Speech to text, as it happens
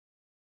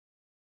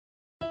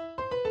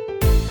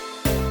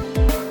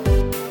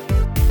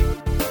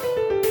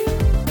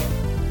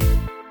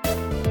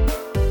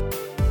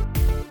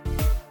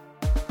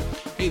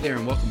there,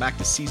 and welcome back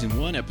to Season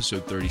 1,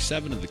 Episode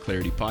 37 of the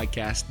Clarity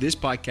Podcast. This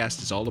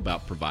podcast is all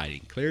about providing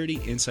clarity,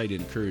 insight,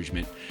 and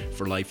encouragement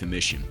for life and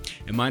mission.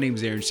 And my name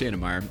is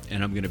Aaron.santmyire,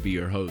 and I'm going to be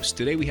your host.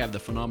 Today we have the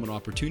phenomenal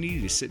opportunity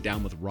to sit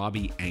down with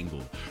Robby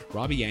Angle.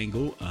 Robby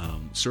Angle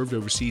served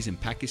overseas in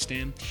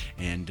Pakistan,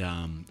 and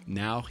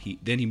now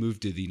he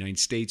moved to the United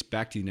States,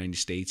 back to the United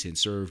States, and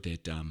served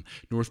at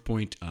North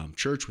Point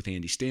Church with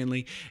Andy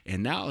Stanley,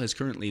 and now is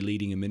currently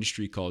leading a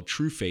ministry called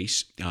True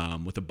Face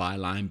with a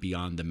byline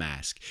Beyond the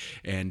Mask.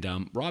 And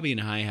Robby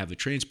and I have a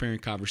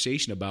transparent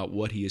conversation about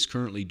what he is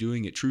currently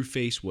doing at True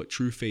Face, what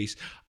True Face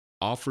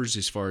offers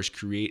as far as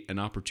create an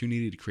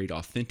opportunity to create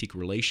authentic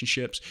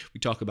relationships. We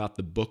talk about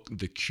the book,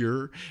 The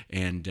Cure,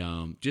 and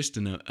just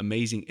an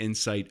amazing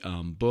insight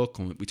book.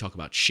 We talk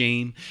about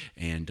shame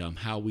and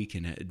how we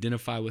can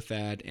identify with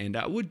that. And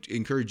I would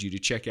encourage you to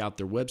check out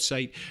their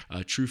website,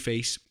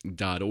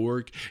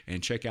 trueface.org,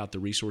 and check out the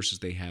resources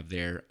they have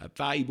there.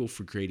 Valuable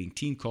for creating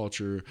team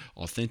culture,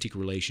 authentic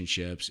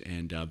relationships,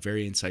 and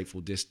very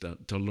insightful just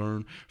to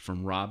learn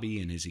from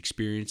Robby and his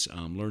experience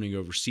learning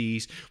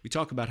overseas. We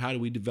talk about how do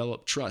we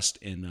develop trust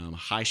in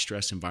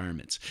high-stress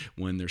environments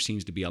when there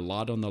seems to be a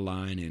lot on the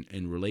line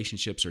and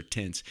relationships are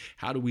tense.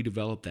 How do we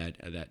develop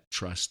that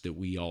trust that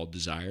we all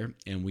desire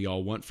and we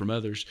all want from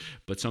others,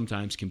 but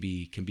sometimes can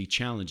be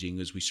challenging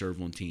as we serve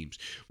on teams?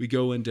 We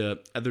go into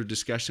other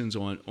discussions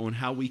on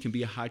how we can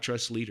be a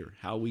high-trust leader,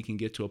 how we can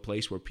get to a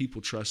place where people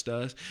trust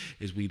us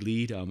as we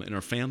lead in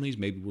our families.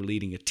 Maybe we're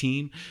leading a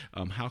team.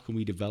 How can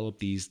we develop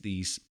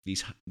these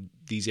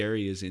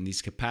areas and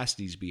these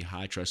capacities to be a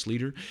high-trust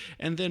leader?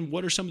 And then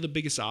what are some of the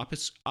biggest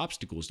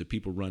obstacles that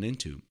people run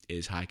into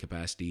is high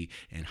capacity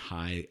and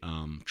high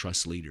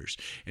trust leaders.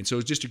 And so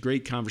it's just a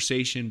great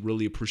conversation.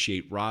 Really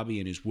appreciate Robby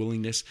and his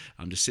willingness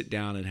to sit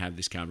down and have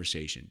this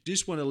conversation.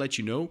 Just want to let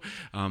you know,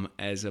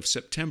 as of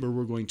September,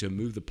 we're going to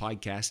move the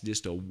podcast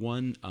just to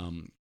one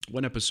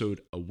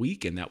episode a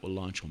week, and that will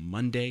launch on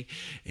Monday.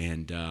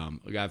 And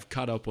I've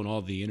caught up on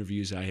all the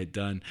interviews I had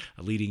done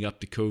leading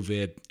up to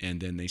COVID, and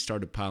then they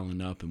started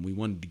piling up, and we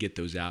wanted to get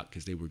those out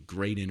because they were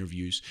great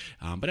interviews.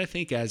 But I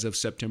think as of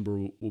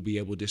September, we'll be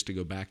able just to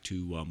go back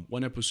to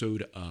one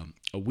episode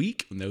a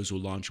week, and those will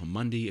launch on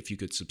Monday. If you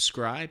could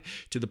subscribe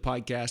to the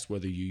podcast,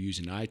 whether you're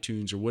using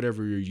iTunes or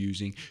whatever you're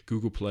using,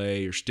 Google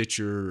Play or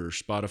Stitcher or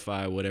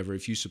Spotify, whatever,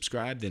 if you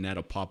subscribe, then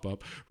that'll pop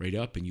up right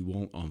up, and you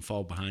won't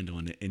fall behind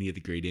on any of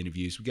the great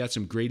interviews. We got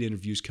some great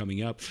interviews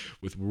coming up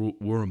with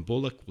Warren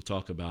Bullock. We'll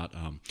talk about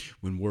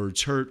When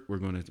Words Hurt.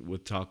 We'll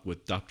talk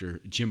with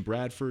Dr. Jim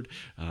Bradford,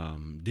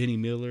 Denny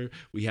Miller.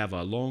 We have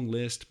a long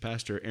list: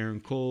 Pastor Aaron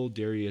Cole,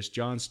 Darius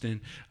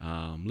Johnston,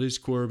 Liz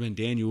Corbin,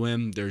 Daniel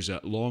M. There's a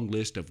long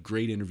list of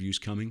great interviews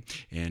coming,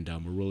 and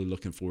we're really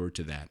looking forward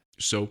to that.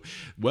 So,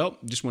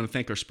 just want to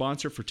thank our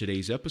sponsor for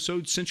today's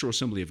episode, Central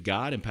Assembly of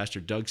God, and Pastor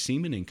Doug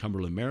Seaman in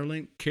Cumberland,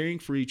 Maryland, caring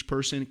for each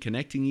person,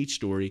 connecting each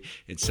story,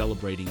 and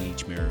celebrating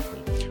each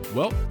miracle.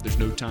 Well, there's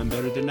no time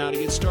better than now to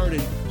get started.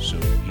 So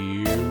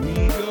here we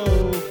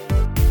go.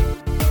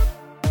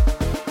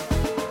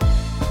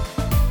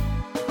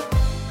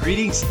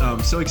 Greetings.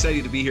 I'm so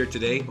excited to be here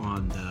today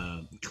on the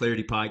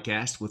Clarity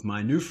Podcast with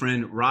my new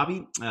friend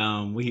Robby.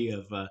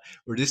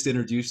 We're just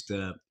introduced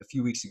a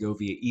few weeks ago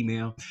via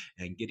email,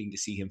 and getting to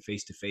see him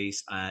face to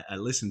face. I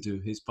listened to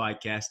his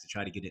podcast to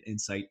try to get an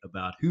insight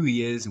about who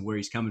he is and where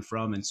he's coming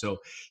from, and so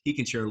he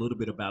can share a little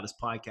bit about his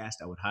podcast.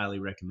 I would highly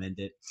recommend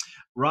it.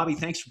 Robby,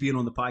 thanks for being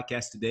on the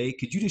podcast today.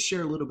 Could you just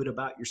share a little bit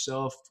about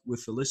yourself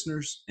with the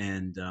listeners,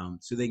 and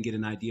so they can get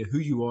an idea who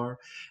you are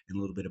and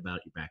a little bit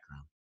about your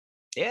background?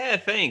 Yeah,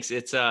 thanks.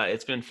 It's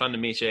been fun to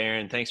meet you,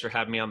 Aaron. Thanks for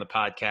having me on the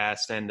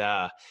podcast. And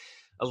a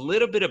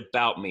little bit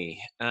about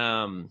me.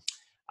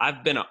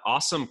 I've been an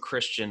awesome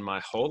Christian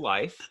my whole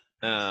life.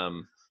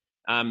 I'm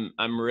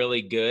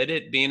really good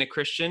at being a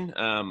Christian.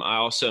 I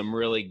also am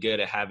really good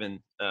at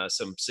having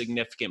some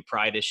significant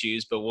pride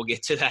issues, but we'll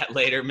get to that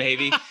later,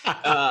 maybe.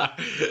 I've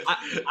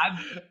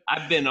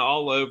been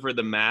all over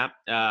the map.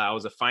 I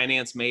was a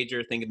finance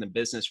major, thinking the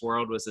business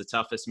world was the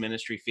toughest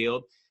ministry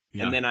field.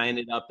 Yeah. And then I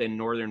ended up in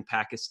northern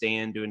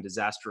Pakistan doing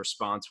disaster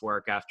response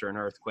work after an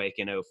earthquake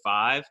in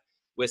 2005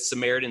 with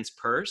Samaritan's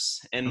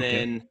Purse, and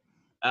then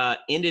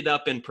ended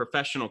up in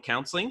professional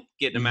counseling,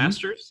 getting a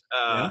master's.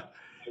 My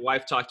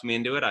wife talked me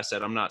into it. I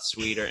said, I'm not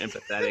sweet or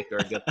empathetic or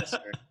a good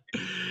listener.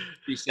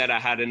 She said I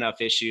had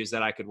enough issues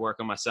that I could work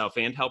on myself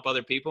and help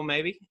other people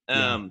maybe.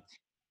 And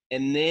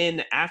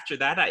then after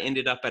that, I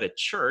ended up at a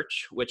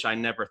church, which I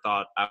never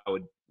thought I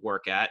would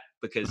work at,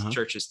 because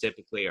churches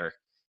typically are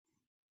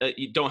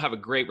you don't have a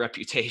great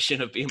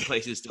reputation of being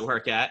places to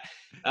work at.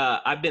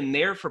 I've been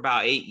there for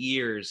about 8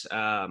 years,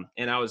 and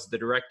I was the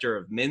director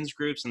of men's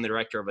groups and the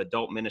director of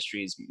adult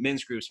ministries,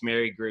 men's groups,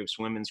 married groups,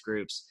 women's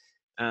groups,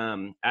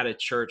 at a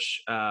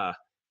church,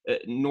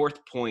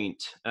 North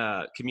Point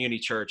Community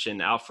Church in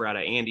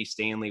Alpharetta. Andy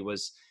Stanley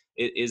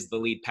is the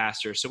lead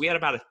pastor. So we had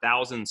about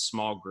 1,000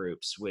 small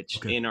groups,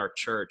 in our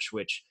church,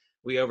 which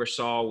we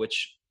oversaw,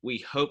 which we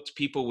hoped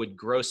people would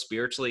grow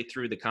spiritually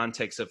through the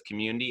context of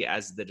community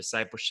as the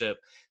discipleship,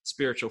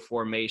 spiritual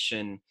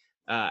formation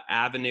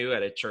avenue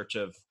at a church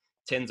of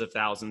tens of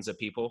thousands of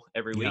people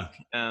every Yeah.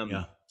 week.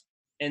 Yeah.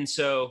 And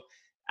so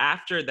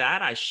after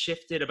that, I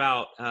shifted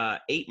about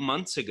 8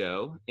 months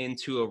ago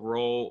into a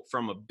role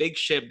from a big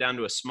ship down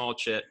to a small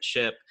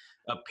ship,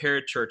 a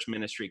parachurch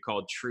ministry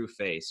called True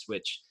Face,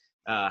 which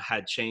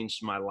had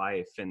changed my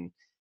life. And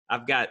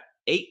I've got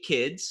 8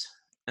 kids,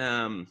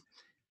 um,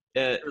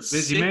 You're a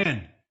busy six,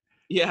 man.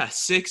 yeah,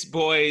 6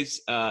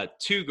 boys,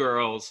 2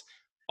 girls,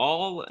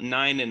 all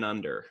 9 and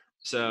under.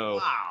 So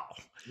Wow.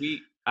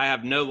 I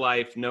have no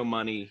life, no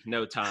money,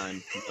 no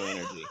time, no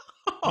energy.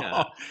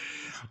 Yeah.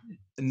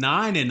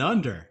 9 and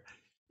under.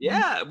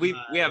 Yeah, we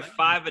have Golly.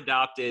 5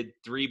 adopted,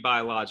 3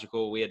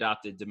 biological. We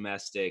adopted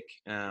domestic.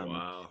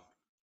 Wow.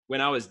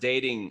 When I was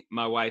dating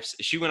my wife,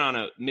 she went on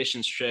a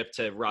missions trip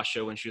to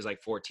Russia when she was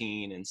like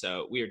 14, and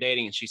so we were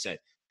dating, and she said,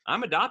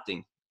 "I'm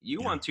adopting. You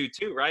Yeah. want to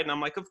too, right?" And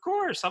I'm like, "Of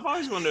course. I've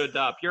always wanted to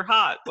adopt. You're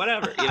hot,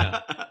 whatever."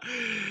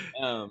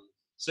 Um,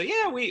 so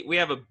yeah, we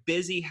have a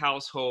busy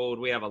household.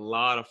 We have a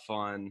lot of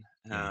fun,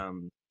 Yeah.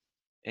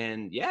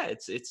 and yeah,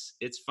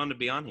 it's fun to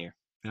be on here.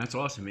 That's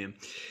awesome, man.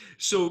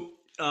 So,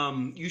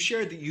 you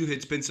shared that you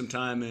had spent some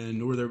time in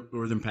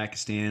northern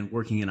Pakistan,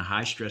 working in a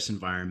high stress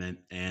environment,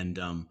 and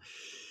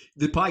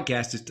the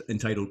podcast is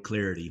entitled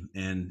 "Clarity."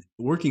 And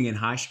working in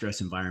high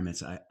stress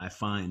environments, I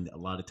find a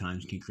lot of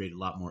times can create a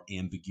lot more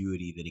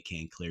ambiguity than it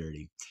can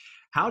clarity.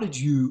 How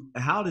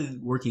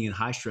did working in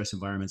high stress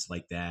environments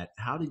like that?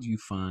 How did you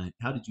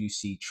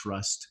see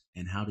trust,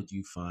 and how did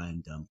you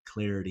find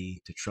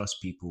clarity to trust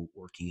people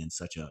working in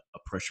such a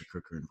pressure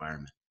cooker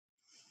environment?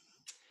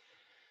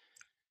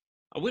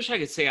 I wish I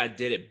could say I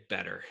did it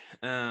better.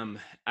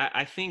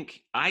 I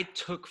think I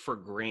took for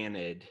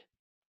granted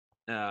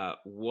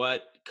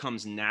what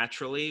comes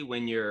naturally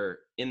when you're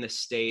in the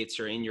States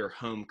or in your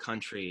home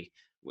country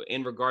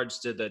in regards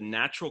to the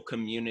natural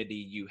community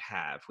you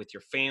have with your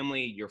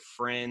family, your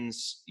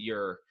friends,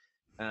 your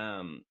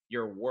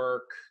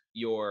work,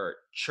 your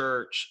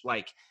church.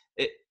 Like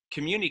it,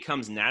 community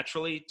comes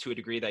naturally to a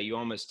degree that you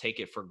almost take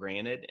it for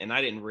granted. And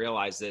I didn't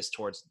realize this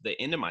towards the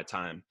end of my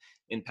time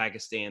in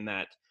Pakistan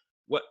that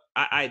what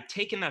I had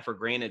taken that for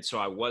granted. So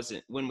I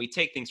wasn't, when we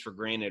take things for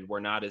granted, we're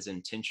not as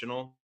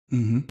intentional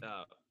Hmm.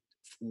 uh,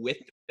 with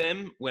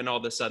them when all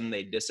of a sudden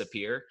they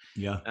disappear.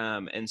 Yeah.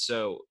 And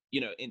so,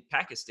 in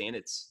Pakistan,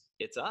 it's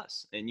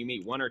us, and you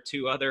meet one or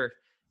two other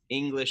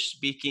English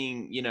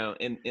speaking,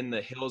 in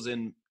the hills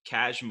in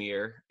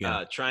Kashmir,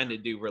 Yeah. trying to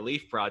do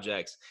relief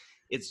projects.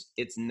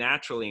 It's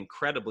naturally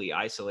incredibly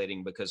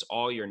isolating because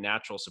all your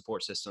natural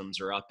support systems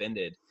are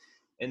upended,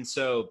 and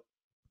so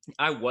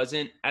I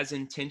wasn't as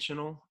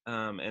intentional,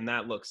 and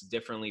that looks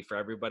differently for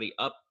everybody.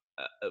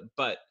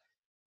 But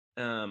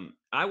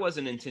I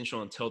wasn't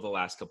intentional until the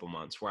last couple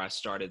months where I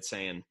started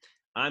saying,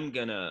 I'm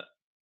going to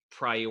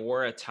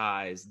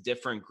prioritize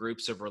different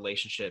groups of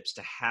relationships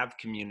to have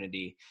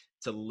community,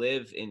 to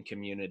live in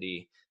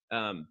community,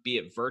 be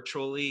it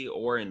virtually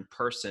or in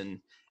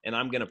person. And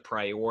I'm going to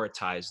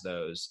prioritize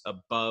those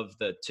above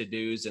the to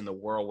dos and the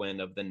whirlwind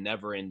of the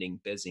never ending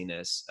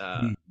busyness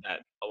Mm.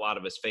 that a lot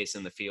of us face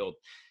in the field.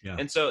 Yeah.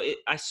 And so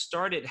I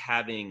started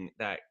having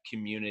that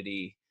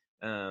community,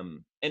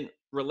 and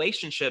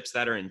relationships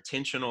that are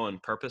intentional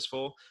and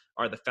purposeful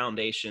are the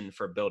foundation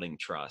for building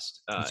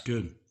trust That's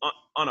good.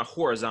 on a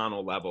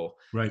horizontal level.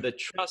 Right. The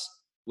trust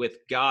with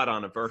God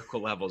on a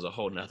vertical level is a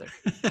whole nother.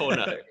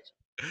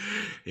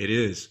 It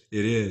is.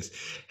 It is.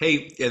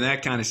 Hey, and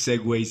that kind of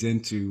segues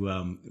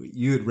into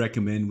you had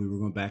recommend we were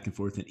going back and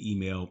forth in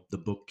email the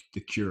book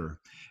The Cure,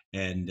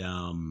 and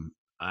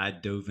I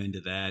dove into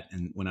that.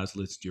 And when I was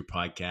listening to your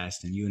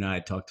podcast, and you and I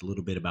had talked a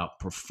little bit about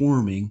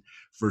performing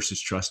versus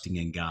trusting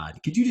in God.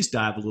 Could you just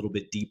dive a little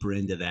bit deeper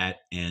into that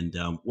and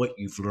what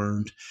you've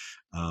learned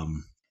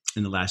um,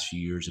 in the last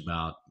few years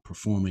about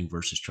performing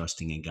versus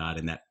trusting in God,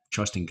 and that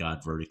trusting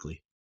God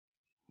vertically?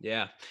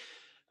 Yeah.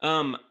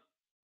 Um,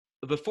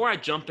 Before I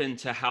jump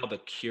into how the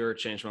cure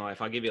changed my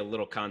life, I'll give you a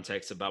little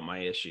context about my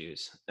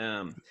issues.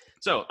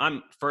 So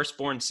I'm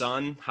firstborn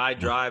son, high Yeah.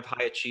 drive,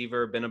 high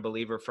achiever, been a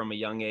believer from a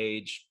young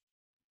age.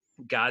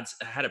 God's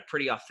had a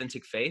pretty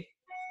authentic faith.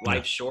 Yeah.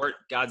 Life's short.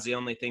 God's the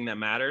only thing that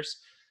matters.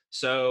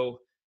 So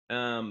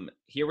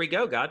here we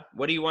go, God.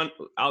 What do you want?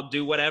 I'll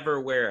do whatever,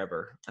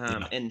 wherever.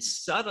 Yeah. And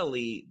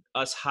subtly,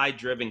 us high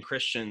driven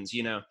Christians,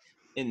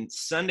 in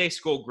Sunday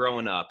school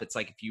growing up, it's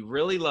like if you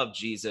really love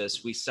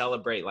Jesus, we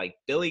celebrate like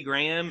Billy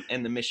Graham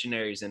and the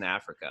missionaries in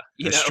Africa,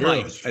 That's true.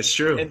 like, That's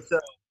true. and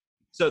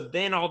so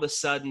then all of a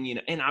sudden,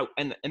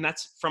 and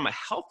that's from a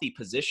healthy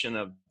position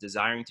of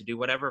desiring to do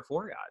whatever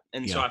for God.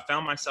 And so Yeah. I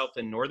found myself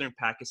in northern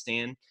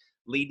Pakistan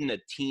leading a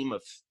team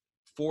of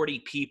 40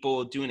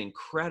 people doing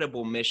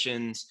incredible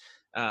missions,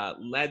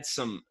 led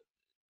some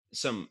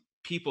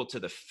people to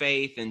the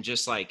faith, and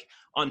just like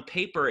on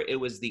paper it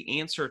was the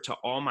answer to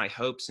all my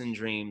hopes and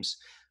dreams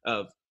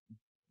of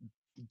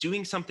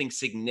doing something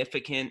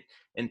significant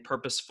and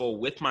purposeful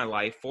with my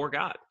life for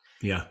God.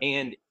 Yeah.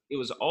 And it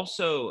was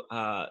also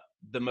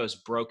the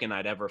most broken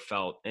I'd ever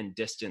felt and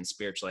distant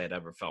spiritually I'd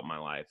ever felt in my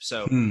life.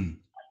 So Hmm.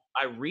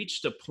 I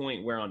reached a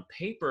point where on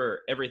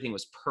paper everything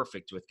was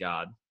perfect with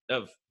God,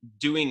 of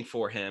doing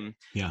for him.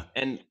 Yeah.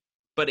 And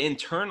but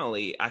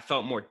internally I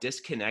felt more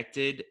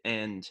disconnected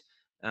and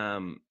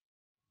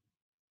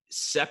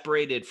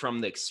separated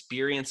from the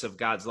experience of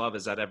God's love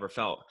as I'd ever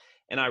felt.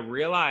 And I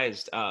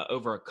realized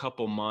over a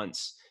couple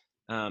months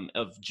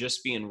of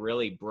just being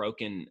really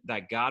broken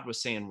that God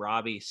was saying,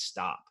 Robby,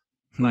 stop.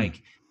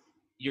 Like,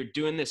 you're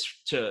doing this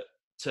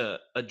to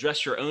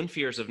address your own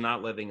fears of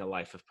not living a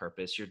life of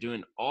purpose. You're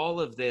doing all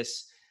of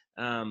this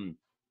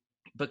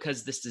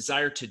because this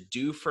desire to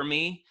do for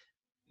me.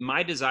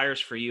 My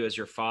desires for you as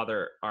your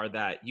father are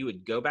that you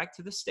would go back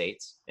to the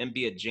States and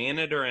be a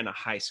janitor in a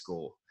high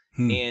school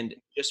and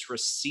just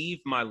receive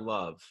my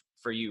love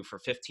for you for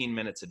 15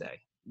 minutes a day.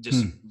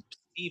 Just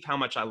receive how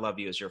much I love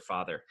you as your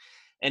father.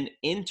 And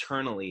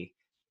internally,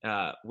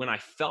 when I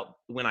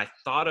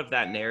thought of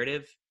that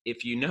narrative,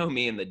 if you know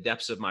me in the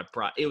depths of my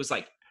pride, it was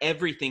like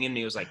everything in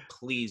me was like,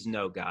 please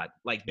no, God,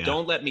 like,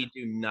 don't let me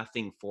do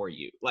nothing for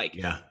you. Like,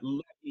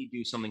 let me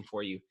do something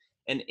for you.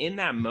 And in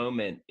that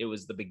moment, it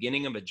was the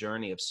beginning of a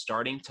journey of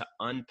starting to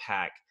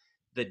unpack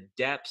the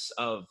depths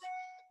of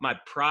my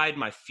pride,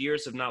 my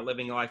fears of not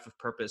living a life of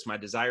purpose, my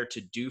desire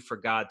to do for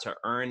God, to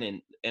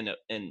earn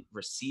and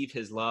receive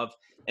his love,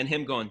 and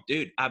him going,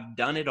 dude, I've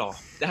done it all.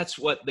 That's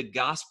what the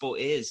gospel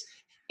is.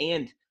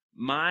 And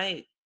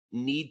my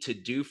need to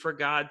do for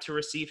God to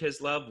receive his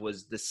love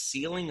was the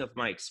sealing of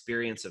my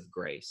experience of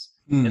grace.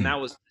 And that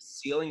was the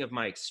sealing of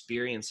my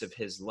experience of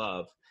his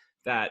love,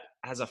 that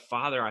as a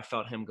father, I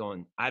felt him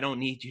going, I don't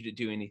need you to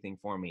do anything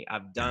for me.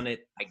 I've done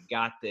it. I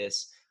got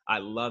this. I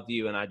love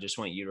you. And I just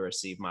want you to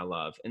receive my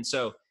love. And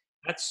so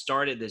that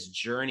started this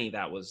journey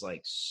that was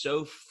like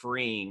so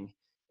freeing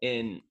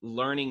in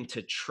learning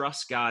to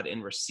trust God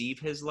and receive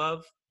his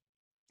love.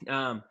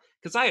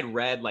 Because I had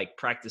read like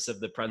Practice of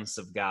the Presence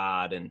of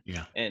God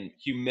and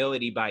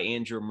Humility by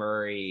Andrew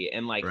Murray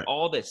and like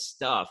all this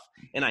stuff.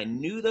 And I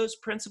knew those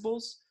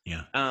principles.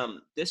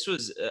 This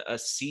was a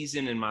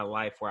season in my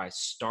life where I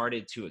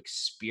started to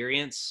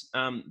experience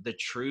the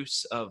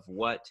truths of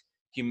what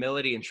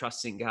humility and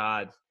trusting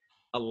God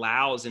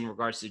allows in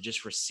regards to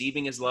just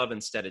receiving his love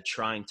instead of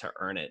trying to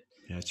earn it.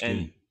 That's and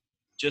good.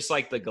 Just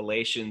like the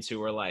Galatians who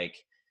were like,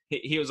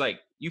 he was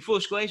like, you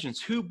foolish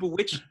Galatians, who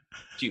bewitched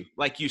you?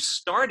 Like, you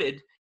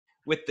started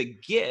with the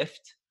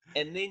gift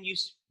and then you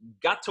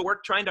got to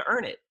work trying to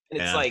earn it.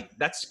 And it's like,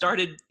 that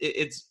started,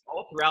 it's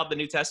all throughout the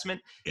New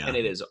Testament and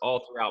it is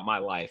all throughout my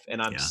life.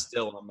 And I'm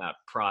still on that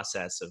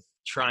process of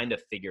trying to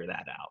figure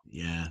that out.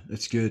 Yeah,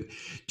 that's good.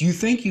 Do you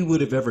think you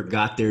would have ever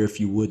got there if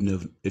you wouldn't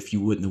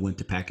have went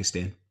to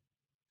Pakistan?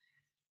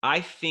 I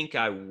think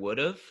I would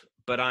have,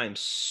 but I'm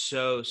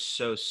so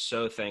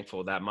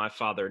thankful that my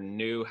father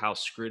knew how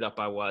screwed up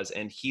I was,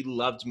 and he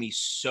loved me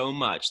so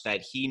much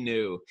that he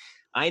knew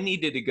I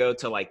needed to go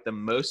to like the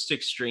most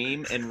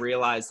extreme and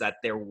realize that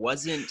there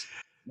wasn't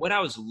what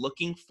I was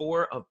looking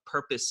for of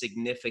purpose,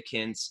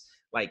 significance,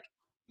 like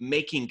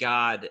making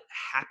God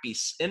happy.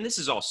 And this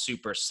is all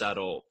super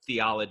subtle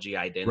theology,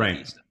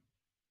 identity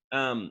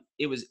stuff.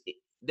 It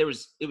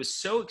was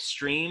so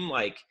extreme,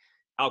 like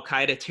Al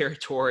Qaeda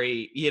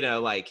territory,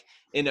 like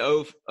in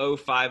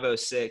 05,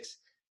 06,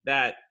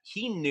 that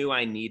he knew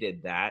I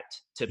needed that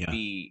to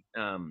be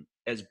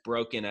as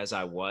broken as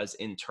I was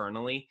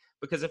internally.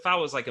 Because if I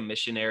was like a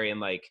missionary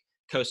in like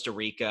Costa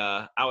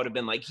Rica, I would have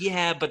been like,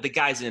 yeah, but the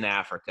guy's in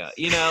Africa,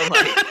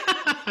 like,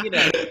 they're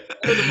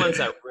the ones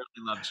that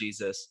really love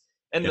Jesus.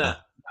 And the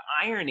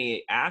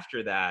irony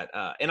after that,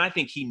 and I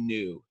think he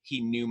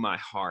knew my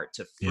heart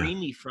to free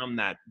me from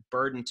that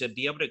burden to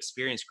be able to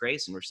experience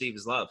grace and receive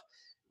his love.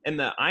 And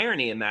the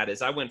irony in that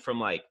is I went from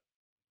like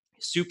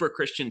super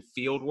Christian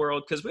field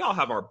world, because we all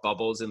have our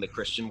bubbles in the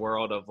Christian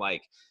world of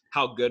like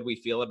how good we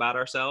feel about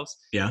ourselves.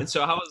 And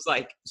so I was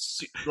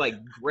like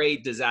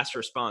great disaster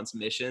response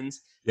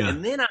missions.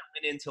 And then I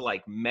went into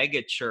like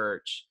mega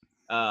church.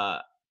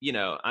 I'm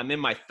in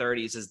my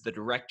 30s as the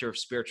director of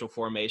spiritual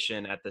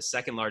formation at the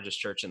second largest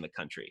church in the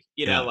country,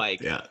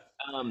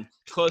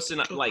 close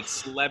enough, like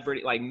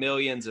celebrity, like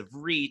millions of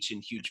reach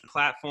and huge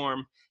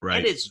platform.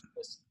 And it's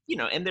just,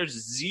 and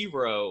there's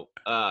zero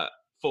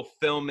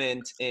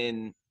fulfillment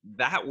in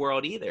that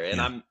world either. And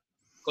I'm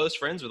close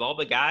friends with all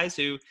the guys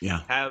who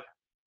have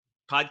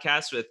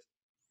podcasts with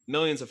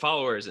millions of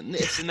followers and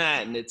this and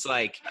that. And it's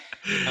like,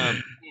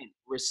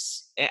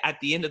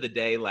 at the end of the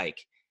day,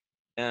 like,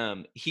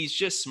 he's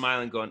just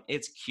smiling going,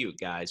 it's cute,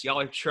 guys, y'all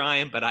are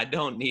trying, but I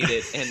don't need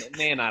it. And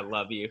man, I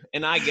love you.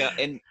 And I go,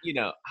 and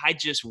I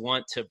just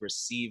want to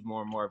receive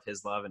more and more of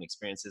his love and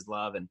experience his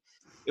love. And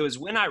it was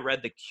when I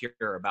read The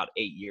Cure about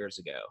 8 years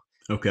ago,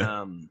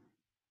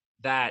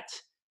 that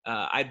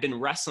I've been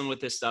wrestling with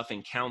this stuff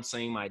in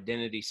counseling, my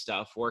identity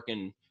stuff,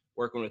 working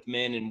with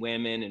men and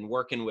women, and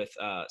working with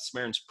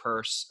Samaritan's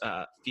Purse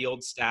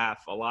field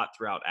staff a lot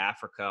throughout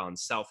Africa on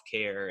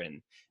self-care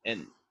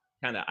and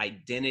kind of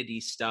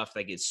identity stuff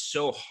that gets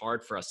so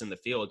hard for us in the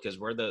field because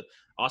we're the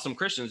awesome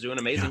Christians doing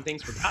amazing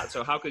things for God.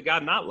 So how could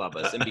God not love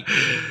us? And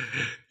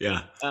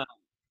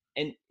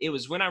and it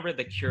was when I read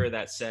The Cure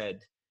that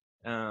said,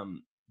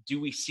 do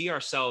we see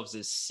ourselves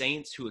as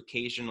saints who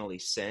occasionally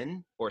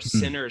sin, or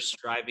sinners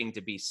striving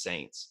to be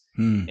saints?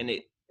 And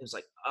it was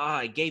like,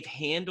 it gave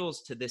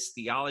handles to this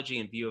theology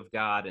and view of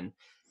God.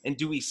 And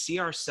do we see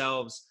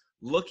ourselves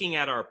looking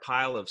at our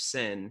pile of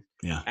sin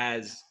Yeah.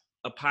 as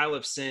a pile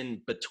of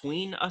sin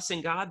between us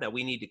and God that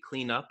we need to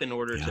clean up in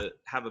order Yeah. to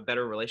have a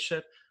better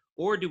relationship?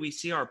 Or do we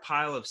see our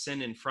pile of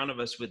sin in front of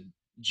us with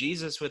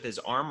Jesus with his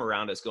arm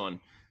around us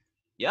going,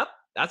 yep,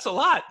 that's a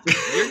lot.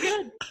 You're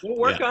good. We'll Yeah.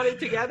 work on it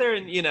together.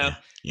 And, Yeah.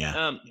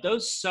 Yeah.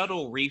 those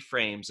subtle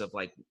reframes of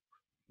like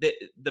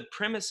the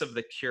premise of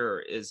The Cure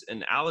is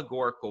an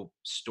allegorical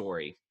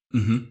story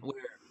Mm-hmm.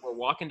 where we're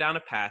walking down a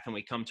path and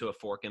we come to a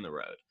fork in the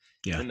road.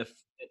 Yeah.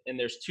 And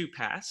there's two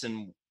paths,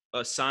 and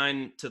a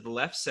sign to the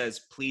left says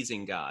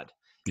pleasing God.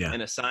 Yeah.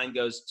 And a sign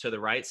goes to the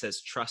right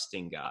says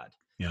trusting God.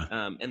 Yeah.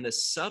 And the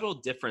subtle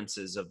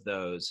differences of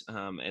those,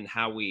 and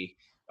how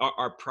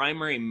our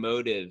primary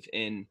motive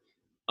in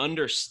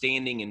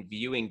understanding and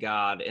viewing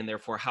God, and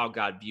therefore how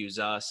God views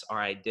us, our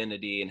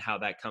identity, and how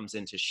that comes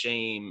into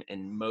shame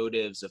and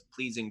motives of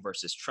pleasing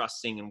versus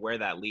trusting and where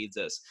that leads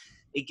us.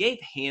 It gave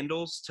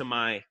handles to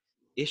my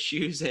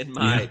issues and Yeah.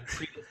 my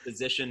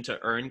predisposition to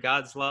earn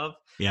God's love,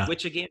 Yeah.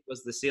 which again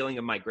was the ceiling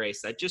of my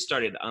grace that just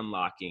started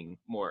unlocking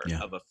more Yeah.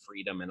 of a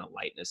freedom and a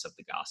lightness of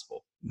the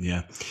gospel.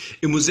 Yeah.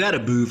 And was that a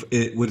move?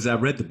 Was I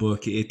read the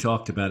book, it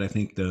talked about, I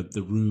think,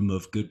 the room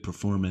of good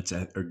performance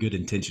or good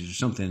intentions or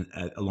something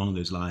along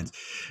those lines.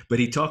 But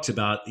he talks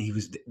about he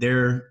was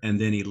there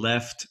and then he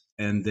left,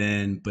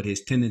 but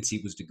his tendency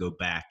was to go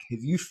back.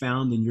 Have you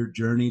found in your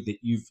journey that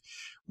you've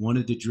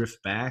wanted to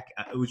drift back?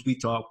 As we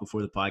talked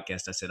before the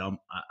podcast, I said,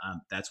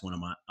 that's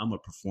I'm a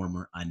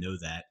performer. I know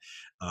that,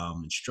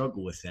 and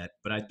struggle with that.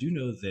 But I do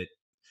know that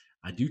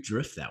I do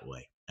drift that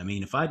way. I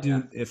mean, if I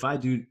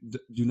do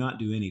not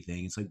do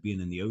anything, it's like being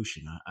in the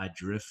ocean. I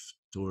drift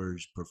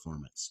towards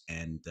performance.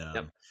 And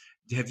Yep.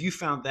 have you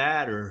found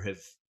that, or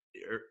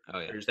Oh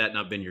yeah. or has that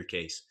not been your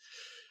case?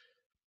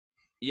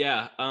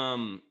 Yeah.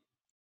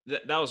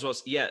 That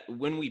was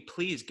when we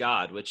please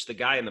God, which the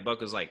guy in the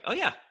book was like, oh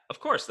yeah, of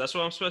course, that's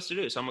what I'm supposed to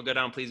do. So I'm gonna go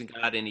down pleasing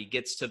God, and he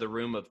gets to the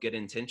room of good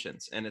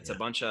intentions, and it's a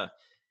bunch of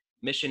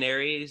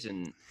missionaries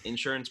and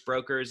insurance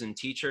brokers and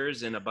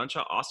teachers and a bunch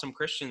of awesome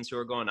Christians who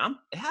are going,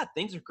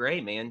 things are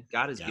great, man.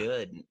 God is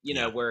good.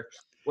 And,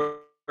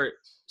 we're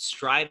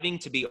striving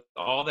to be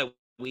all that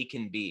we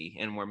can be,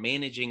 and we're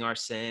managing our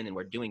sin, and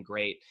we're doing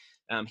great.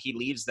 He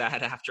leaves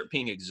that after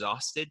being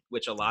exhausted,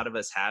 which a lot of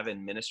us have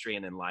in ministry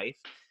and in life,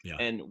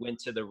 and went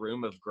to the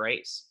room of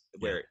grace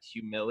where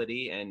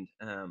humility and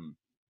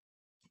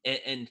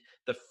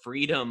the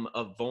freedom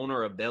of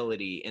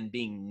vulnerability and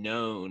being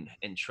known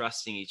and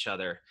trusting each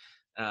other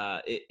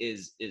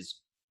is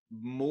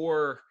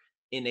more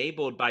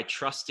enabled by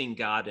trusting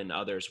God and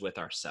others with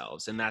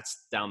ourselves, and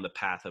that's down the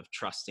path of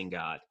trusting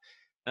God.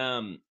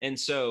 And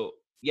so,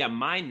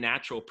 my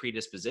natural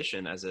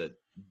predisposition as a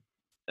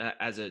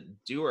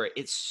doer,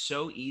 it's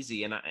so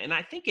easy, and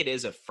I think it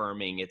is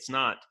affirming. It's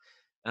not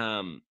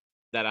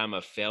that I'm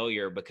a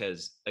failure,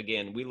 because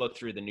again, we look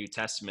through the New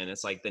Testament,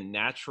 it's like the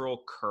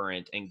natural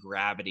current and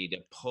gravity to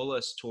pull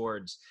us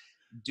towards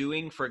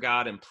doing for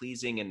God and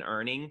pleasing and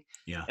earning.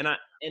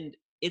 And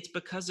it's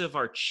because of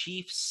our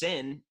chief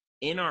sin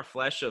in our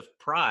flesh of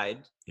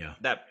pride,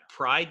 that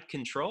pride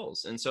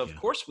controls. And so of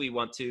course we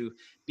want to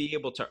be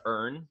able to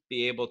earn,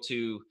 be able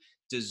to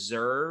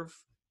deserve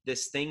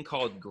this thing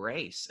called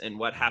grace and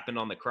what happened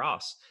on the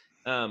cross.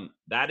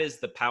 That is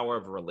the power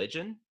of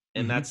religion.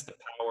 And that's the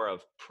power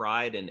of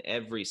pride in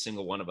every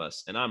single one of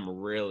us. And I'm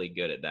really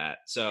good at that.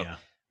 So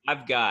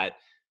I've got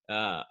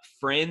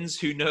friends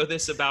who know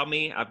this about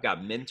me. I've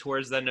got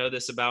mentors that know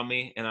this about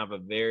me. And I have a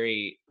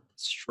very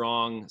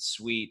strong,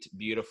 sweet,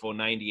 beautiful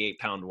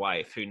 98-pound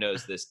wife who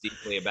knows this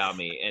deeply about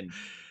me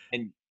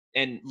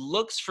and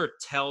looks for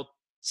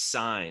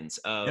signs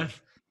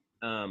of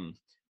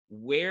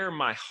where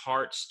my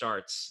heart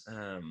starts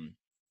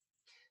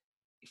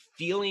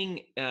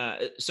feeling.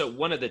 So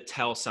one of the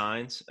tell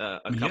signs,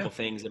 a couple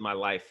things in my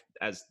life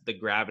as the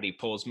gravity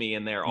pulls me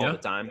in there all the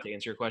time, to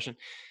answer your question,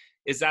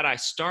 is that I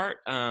start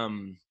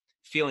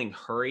feeling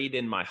hurried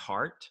in my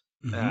heart.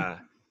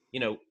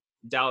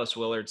 Dallas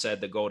Willard said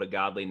the goal to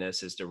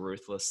godliness is to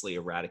ruthlessly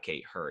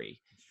eradicate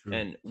hurry.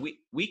 And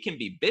we can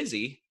be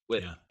busy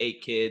with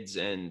 8 kids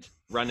and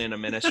running a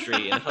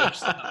ministry and other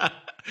stuff,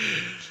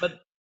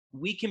 but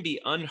we can be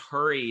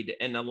unhurried.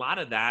 And a lot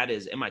of that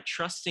is, am I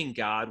trusting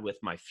God with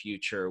my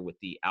future, with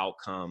the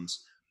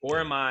outcomes, or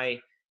am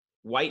I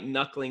white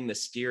knuckling the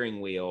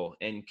steering wheel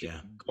and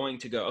going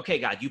to go, okay,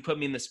 God, you put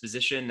me in this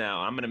position,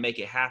 now I'm going to make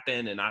it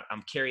happen. And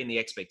I'm carrying the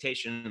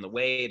expectation and the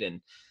weight.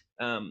 And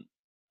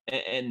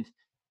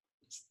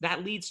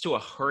that leads to a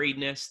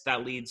hurriedness,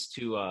 that leads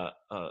to a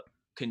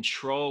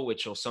control,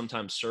 which will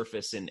sometimes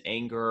surface in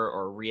anger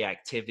or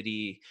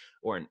reactivity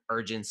or an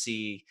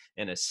urgency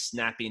and a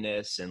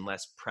snappiness and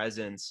less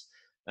presence.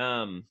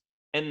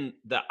 And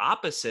the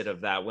opposite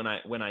of that, when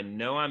I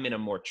know I'm in a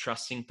more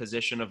trusting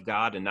position of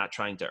God and not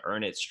trying to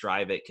earn it,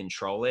 strive it,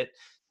 control it,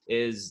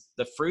 is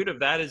the fruit of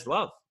that is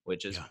love,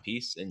 which is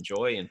peace and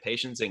joy and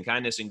patience and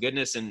kindness and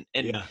goodness. And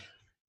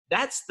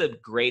that's the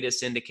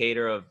greatest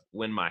indicator of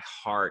when my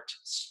heart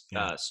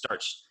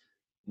starts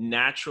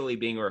naturally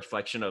being a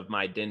reflection of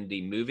my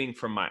identity, moving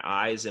from my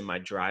eyes and my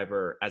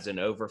driver as an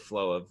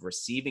overflow of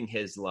receiving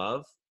his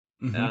love,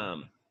 Mm-hmm.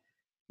 um,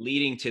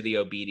 leading to the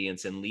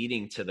obedience and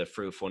leading to the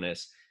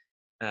fruitfulness,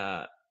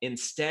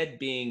 instead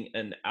being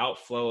an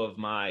outflow of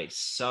my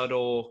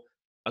subtle,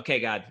 okay,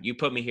 God, you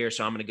put me here,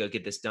 so I'm going to go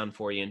get this done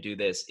for you and do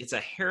this. It's a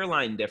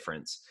hairline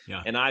difference.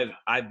 Yeah. And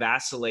I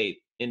vacillate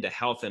into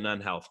health and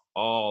unhealth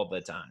all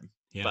the time.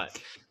 Yeah.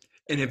 But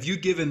And have you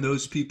given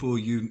those people,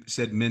 you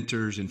said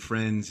mentors and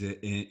friends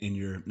in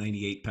your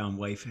 98-pound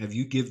wife, have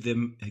you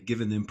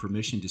given them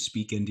permission to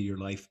speak into your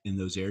life in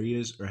those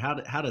areas? Or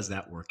how does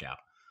that work out?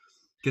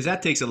 Because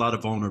that takes a lot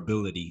of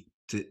vulnerability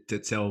to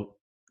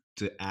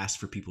ask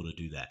for people to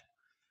do that.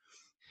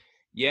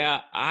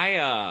 yeah,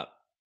 I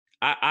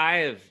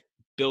have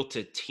built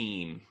a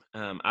team.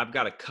 I've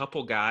got a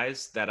couple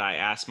guys that I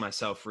ask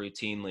myself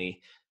routinely,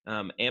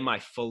 am I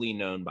fully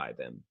known by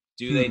them?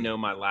 Do they Hmm. know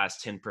my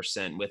last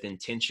 10% with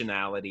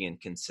intentionality and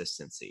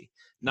consistency?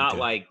 Not Okay.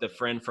 like the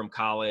friend from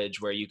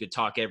college where you could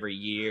talk every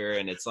year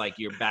and it's like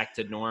you're back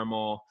to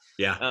normal.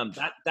 Yeah.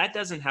 That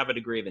doesn't have a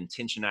degree of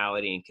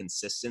intentionality and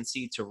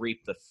consistency to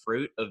reap the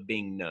fruit of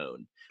being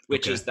known,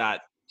 which Okay. is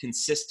that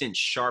consistent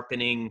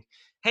sharpening.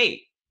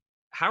 Hey,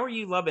 how are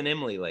you loving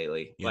Emily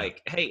lately? Yeah.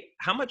 Like, hey,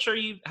 how much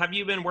have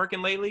you been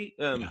working lately?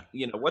 Yeah.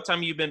 What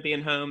time you been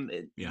being home?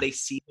 Yeah. They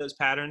see those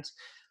patterns.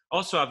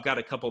 Also, I've got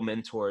a couple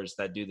mentors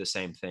that do the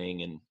same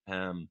thing,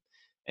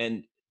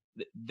 and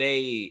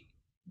they,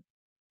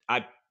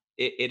 I,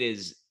 it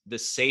is the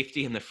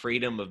safety and the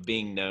freedom of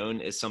being known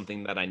is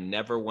something that I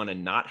never want to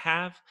not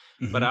have.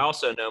 But I Hmm.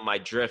 also know my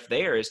drift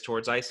there is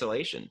towards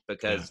isolation, Yeah.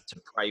 because to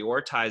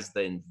prioritize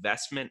the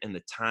investment and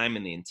the time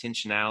and the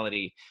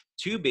intentionality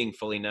to being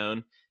fully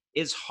known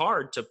is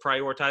hard to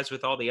prioritize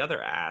with all the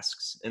other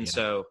asks. And Yeah.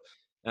 so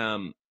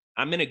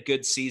I'm in a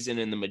good season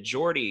in the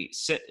majority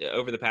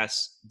over the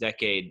past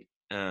decade.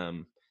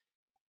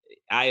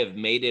 I have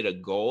made it a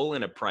goal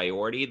and a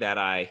priority that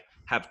I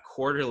have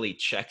quarterly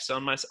checks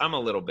on myself. I'm a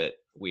little bit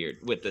weird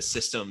with the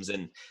systems,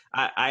 and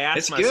I ask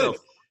It's good. myself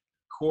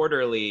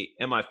quarterly,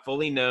 am I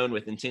fully known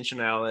with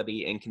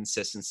intentionality and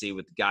consistency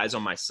with guys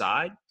on my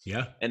side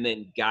Yeah. and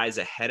then guys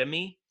ahead of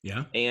me?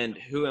 Yeah. And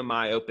who am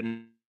I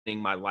opening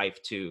my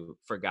life to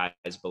for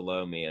guys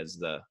below me as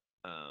the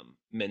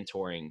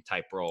mentoring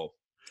type role?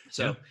 Yeah.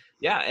 So,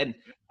 yeah. And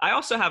I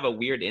also have a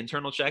weird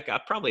internal check. I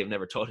probably have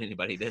never told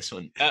anybody this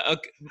one.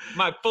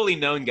 My fully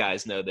known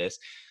guys know this.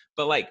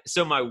 But like,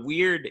 so my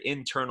weird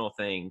internal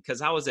thing,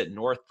 because I was at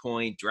North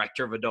Point,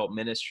 director of adult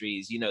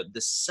ministries,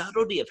 the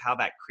subtlety of how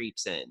that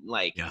creeps in,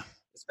 like, Yeah.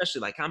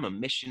 especially like I'm a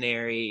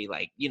missionary,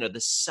 like, the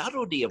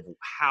subtlety of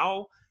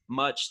how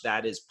much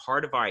that is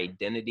part of our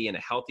identity in a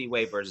healthy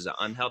way versus an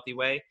unhealthy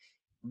way.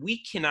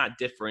 We cannot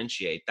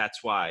differentiate.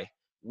 That's why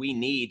we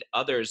need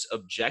others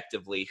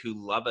objectively who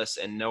love us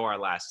and know our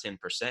last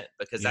 10%,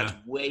 because that's Yeah.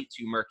 way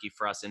too murky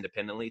for us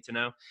independently to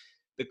know.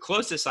 The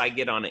closest I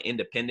get on an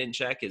independent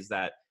check is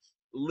that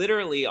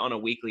literally on a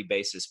weekly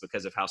basis,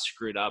 because of how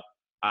screwed up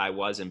I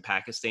was in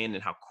Pakistan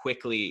and how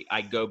quickly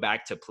I go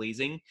back to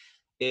pleasing,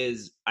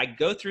 is I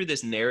go through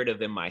this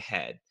narrative in my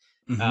head.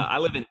 Hmm. I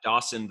live in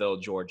Dawsonville,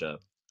 Georgia.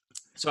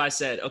 So I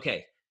said,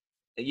 okay,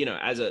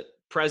 as a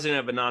president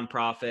of a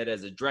nonprofit,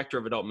 as a director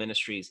of adult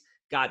ministries,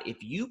 God,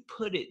 if you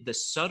put it, the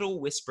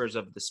subtle whispers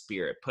of the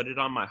Spirit, put it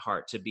on my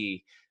heart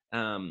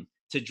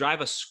to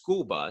drive a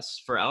school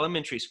bus for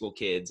elementary school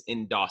kids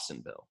in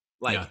Dawsonville,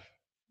 like, Yeah.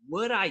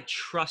 would I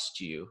trust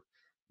you?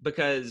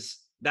 Because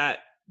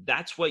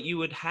that's what you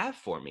would have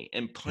for me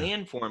and Yeah.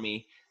 plan for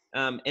me,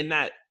 and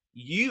that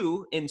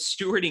you, in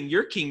stewarding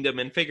your kingdom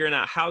and figuring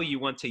out how you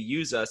want to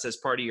use us as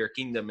part of your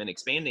kingdom and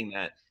expanding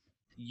that,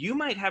 you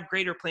might have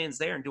greater plans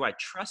there. And do I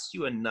trust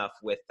you enough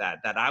with that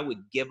I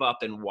would give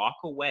up and walk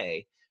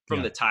away from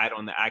Yeah. the title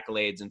and the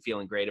accolades and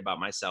feeling great about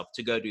myself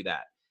to go do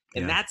that?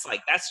 And Yeah. that's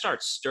like, that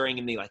starts stirring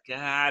in me, like,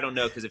 I don't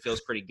know, because it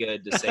feels pretty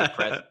good to say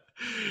president,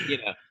 you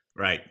know.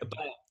 Right.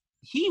 But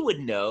he would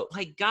know,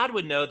 like, God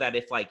would know that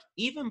if, like,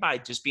 even by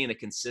just being a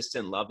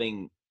consistent,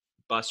 loving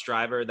bus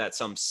driver, that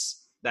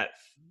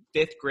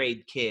fifth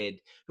grade kid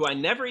who I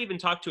never even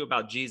talked to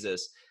about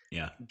Jesus,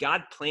 Yeah.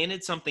 God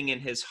planted something in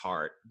his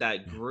heart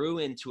that Yeah. grew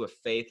into a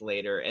faith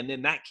later. And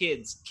then that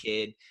kid's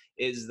kid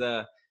is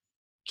the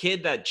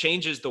kid that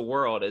changes the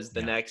world as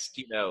the Yeah. next,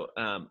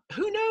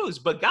 who knows,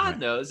 but God Right.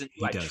 knows. And do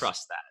He I does.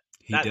 trust that?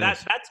 He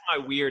does. That's my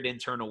weird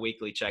internal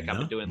weekly check I've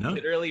been No, doing no.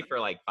 literally for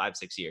like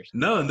 5-6 years.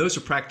 No, and those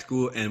are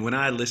practical. And when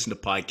I listen to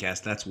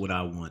podcasts, that's what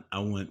I want. I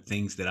want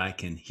things that I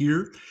can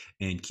hear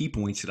and key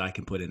points that I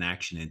can put in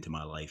action into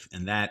my life,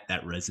 and that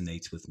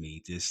resonates with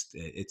me. Just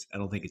I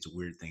don't think it's a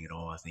weird thing at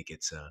all. I think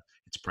it's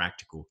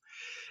practical.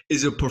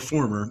 As a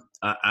performer,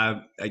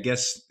 I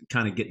guess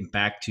kind of getting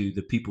back to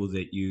the people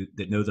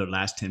that know their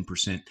last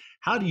 10%.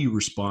 How do you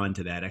respond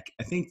to that?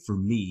 I think for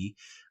me,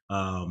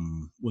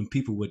 when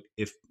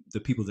if the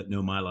people that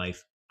know my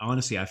life,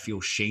 honestly, I feel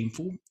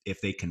shameful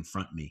if they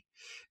confront me.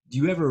 Do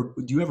you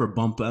ever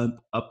bump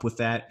up with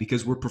that?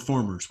 Because we're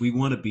performers. We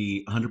want to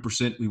be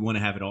 100%. We want to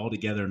have it all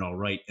together and all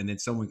right. And then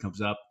someone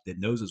comes up that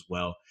knows us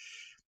well.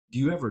 do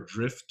you ever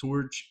drift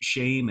towards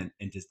shame,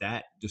 and does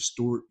that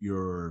distort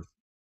your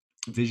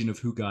vision of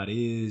who God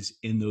is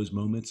in those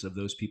moments of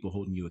those people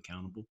holding you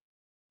accountable?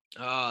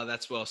 Oh,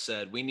 that's well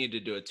said. We need to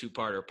do a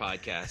two-parter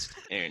podcast,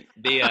 Aaron.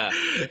 The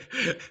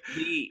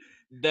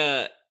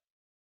the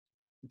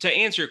to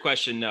answer your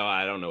question, no,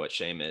 I don't know what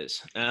shame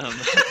is.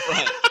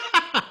 But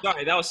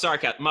sorry, that was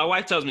sarcasm. My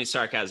wife tells me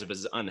sarcasm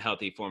is an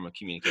unhealthy form of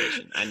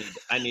communication.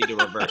 I need to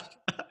reverse.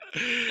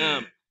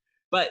 Um,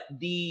 but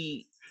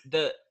the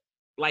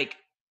like,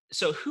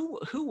 so who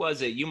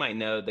was it? You might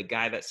know the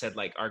guy that said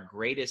like our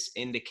greatest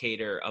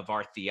indicator of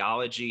our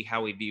theology,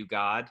 how we view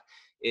God,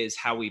 is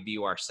how we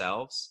view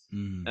ourselves.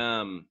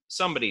 Mm.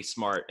 Somebody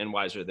smart and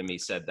wiser than me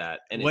said that,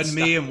 and it Wasn't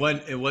stuck. me, and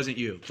it wasn't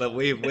you, but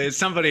we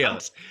somebody I'm,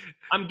 else.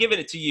 I'm giving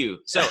it to you.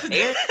 So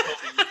Aaron told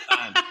me one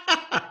time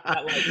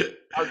that like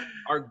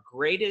our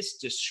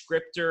greatest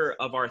descriptor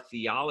of our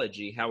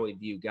theology, how we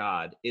view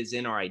God, is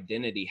in our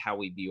identity, how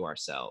we view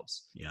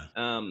ourselves. Yeah.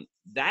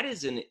 That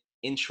is an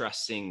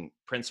interesting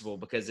principle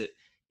because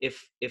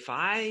if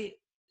I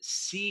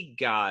see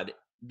God,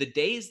 the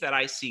days that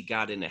I see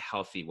God in a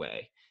healthy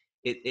way,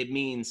 it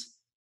means,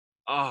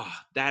 oh,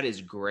 that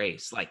is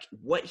grace. Like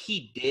what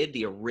he did,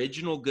 the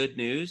original good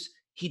news,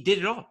 he did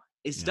it all.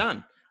 It's Yeah.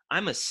 done.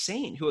 I'm a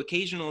saint who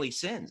occasionally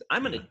sins.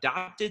 I'm an Yeah.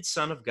 adopted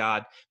son of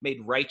God,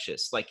 made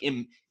righteous, like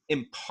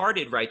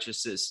imparted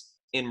righteousness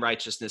in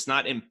righteousness,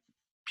 not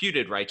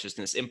imputed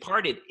righteousness.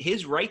 Imparted,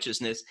 his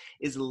righteousness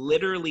is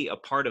literally a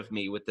part of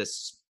me with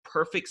this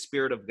perfect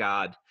spirit of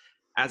God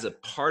as a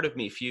part of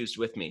me fused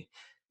with me.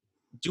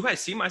 Do I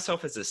see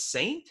myself as a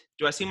saint?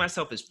 Do I see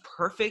myself as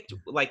perfect,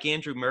 like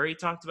Andrew Murray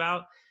talked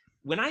about?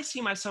 When I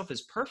see myself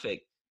as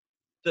perfect,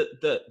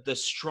 the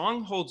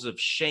strongholds of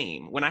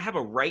shame, when I have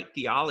a right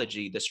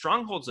theology, the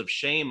strongholds of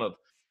shame of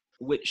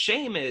which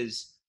shame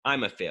is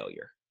I'm a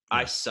failure.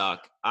 I Yeah.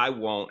 suck. I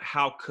won't.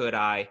 How could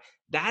I?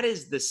 That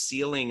is the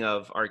ceiling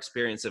of our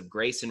experience of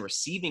grace and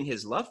receiving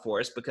his love for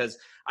us, because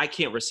I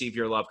can't receive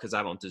your love because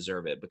I don't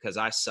deserve it, because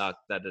I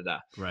suck, da da da.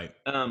 Right.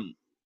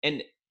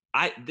 And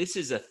this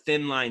is a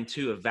thin line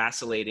too of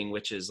vacillating,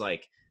 which is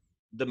like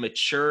the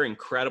mature,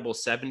 incredible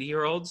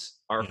 70-year-olds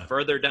are Yeah.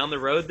 further down the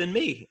road than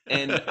me.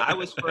 And I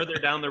was further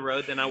down the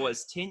road than I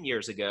was 10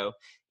 years ago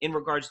in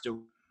regards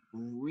to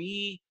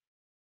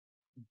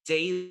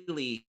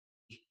daily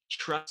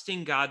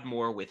trusting God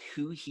more with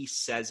who he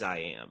says I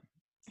am.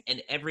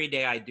 And every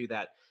day I do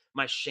that,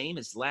 my shame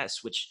is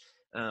less, which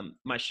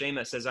my shame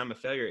that says I'm a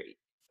failure.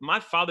 My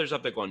father's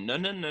up there going, no,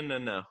 no, no, no,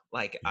 no.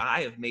 Like Yeah.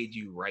 I have made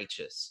you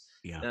righteous.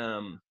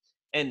 Yeah.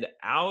 And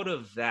out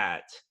of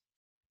that,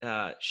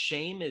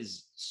 shame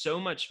is so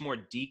much more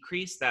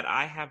decreased that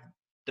I have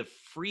the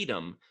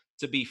freedom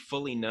to be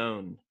fully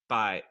known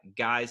by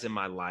guys in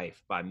my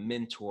life, by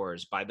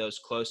mentors, by those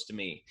close to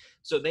me.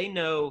 So they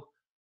know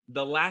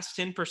the last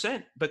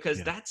 10%, because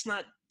Yeah. that's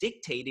not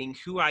dictating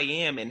who I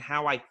am and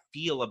how I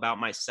feel about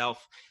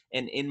myself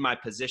and in my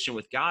position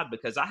with God,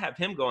 because I have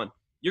him going,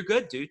 you're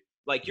good, dude.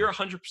 Like you're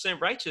 100%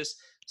 righteous.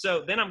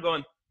 So then I'm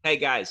going, hey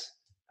guys,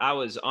 I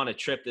was on a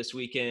trip this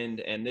weekend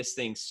and this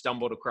thing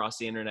stumbled across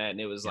the internet and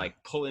it was like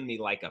pulling me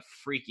like a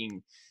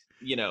freaking,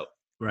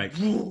 Right.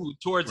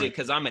 towards it Right.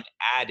 because I'm an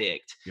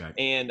addict. Right.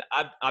 And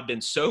I've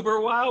been sober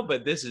a while,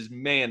 but this is,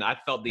 man, I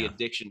felt the Yeah.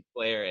 addiction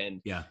flare.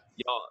 And Yeah.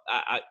 y'all,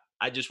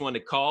 I just wanted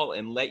to call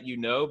and let you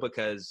know,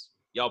 because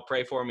y'all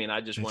pray for me. And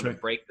I just That's want to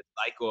right. break the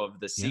cycle of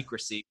the Yeah.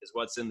 secrecy, because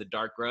what's in the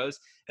dark grows.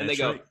 And they That's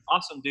go, right.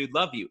 awesome, dude,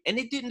 love you. And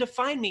it didn't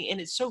define me.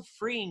 And it's so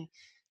freeing.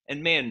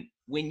 And man,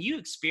 when you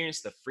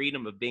experience the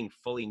freedom of being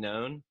fully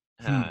known,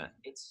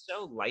 it's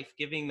so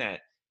life-giving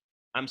that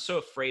I'm so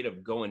afraid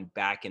of going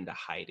back into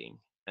hiding.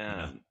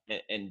 Yeah.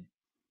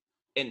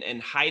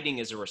 And hiding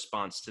is a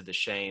response to the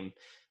shame,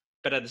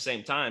 but at the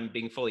same time,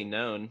 being fully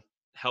known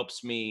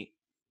helps me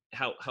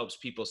helps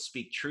people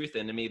speak truth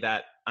into me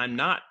that I'm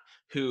not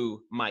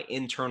who my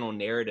internal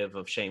narrative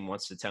of shame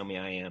wants to tell me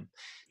I am.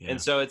 And Yeah.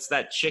 so it's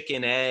that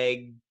chicken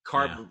egg Yeah.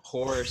 carb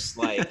horse,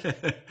 like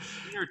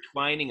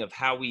intertwining of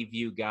how we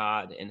view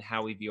God and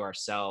how we view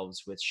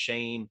ourselves with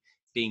shame,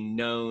 being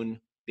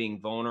known,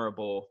 being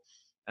vulnerable,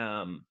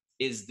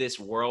 is this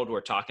world we're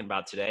talking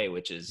about today,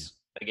 which Yeah. is,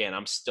 again,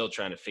 I'm still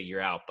trying to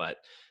figure out,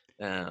 but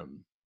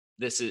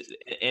this is,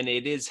 and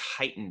it is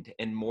heightened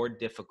and more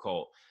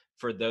difficult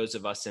for those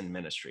of us in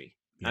ministry.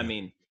 I Yeah.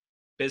 mean,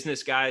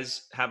 business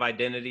guys have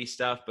identity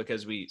stuff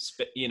because we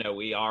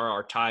are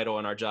our title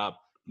and our job.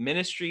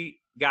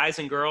 Ministry guys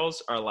and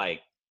girls are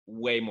like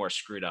way more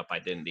screwed up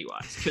identity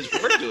wise, because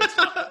we're doing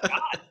stuff for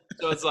God.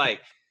 So it's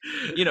like,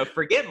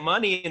 forget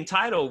money and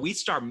title. We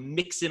start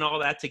mixing all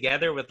that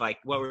together with like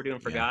what we're doing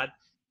for Yeah. God.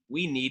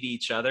 We need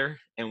each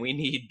other, and we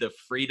need the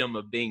freedom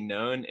of being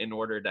known in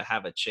order to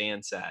have a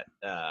chance at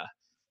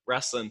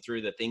wrestling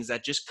through the things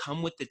that just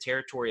come with the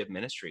territory of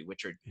ministry,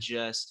 which are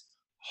just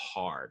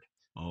hard.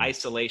 Oh.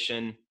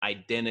 Isolation,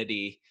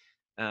 identity.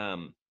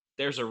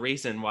 There's a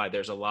reason why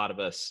there's a lot of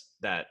us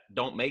that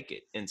don't make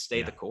it and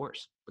stay the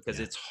course,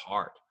 because it's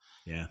hard.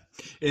 Yeah.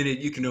 And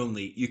you can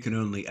only,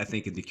 I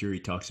think in the Cure, he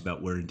talks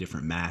about wearing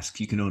different masks.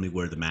 You can only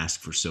wear the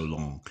mask for so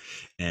long.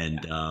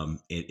 And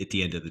at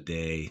the end of the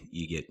day,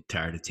 you get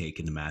tired of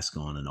taking the mask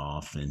on and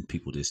off, and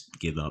people just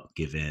give up,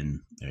 give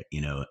in,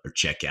 or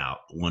check out.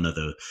 One of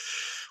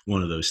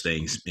those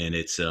things. And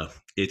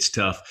it's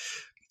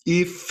tough.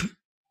 If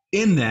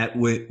in that,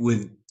 would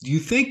do you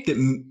think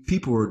that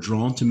people are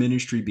drawn to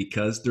ministry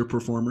because they're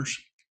performers?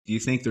 Do you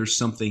think there's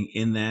something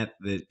in that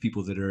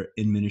people that are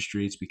in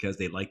ministry, it's because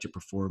they like to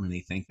perform and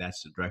they think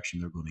that's the direction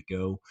they're going to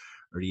go?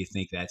 Or do you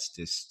think that's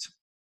just,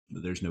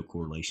 there's no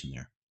correlation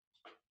there?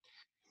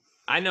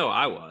 I know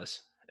I was,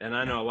 and I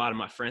Yeah. know a lot of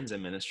my friends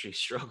in ministry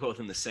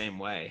struggled in the same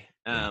way.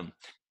 Yeah.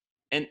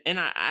 And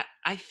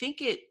I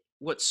think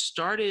what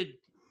starts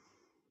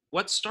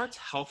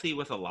healthy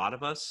with a lot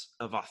of us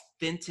of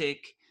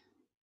authentic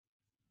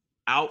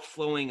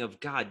outflowing of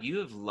God, you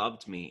have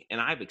loved me and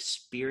I've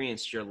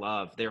experienced your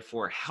love.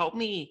 Therefore, help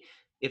me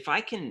if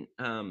I can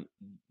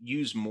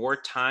use more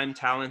time,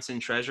 talents, and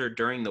treasure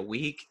during the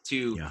week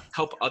to Yeah.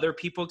 help other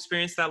people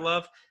experience that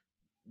love.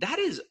 That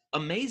is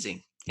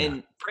amazing. Yeah.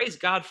 And praise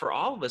God for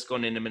all of us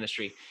going into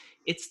ministry.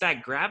 It's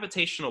that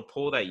gravitational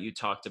pull that you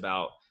talked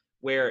about,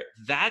 where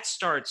that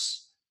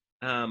starts,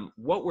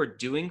 what we're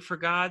doing for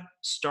God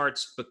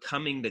starts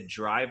becoming the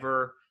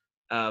driver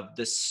of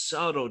the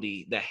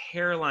subtlety, the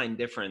hairline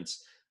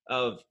difference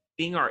of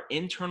being our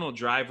internal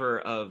driver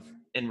of,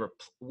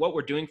 what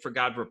we're doing for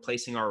God,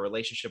 replacing our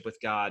relationship with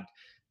God,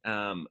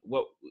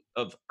 what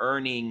of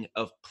earning,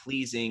 of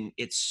pleasing.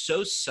 It's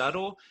so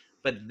subtle,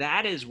 but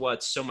that is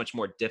what's so much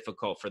more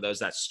difficult for those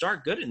that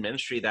start good in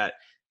ministry, that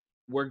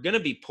we're going to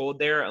be pulled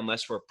there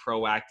unless we're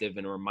proactive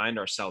and remind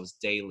ourselves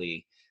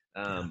daily,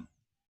 Yeah. um,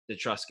 to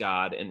trust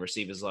God and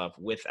receive his love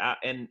without,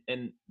 and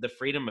the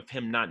freedom of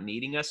him not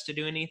needing us to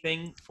do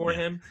anything for Yeah.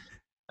 him.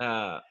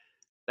 uh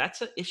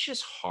it's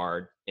just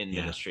hard in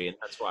Yeah. ministry, and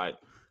that's why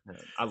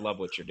I love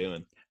what you're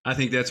doing. I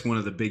think that's one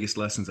of the biggest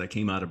lessons I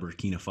came out of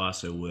Burkina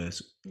Faso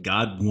was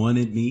God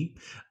wanted me.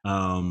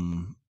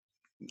 Um,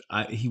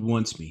 he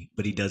wants me,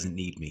 but he doesn't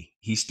need me.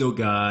 He's still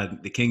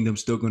God. The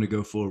kingdom's still going to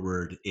go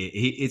forward.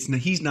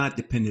 He's not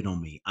dependent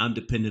on me. I'm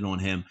dependent on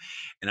him.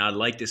 And I'd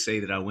like to say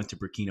that I went to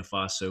Burkina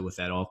Faso with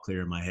that all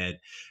clear in my head.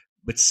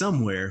 But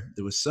somewhere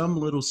there was some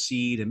little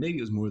seed, and maybe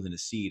it was more than a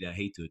seed, I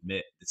hate to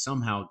admit, that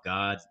somehow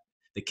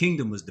the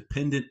kingdom was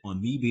dependent on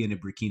me being in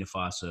Burkina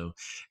Faso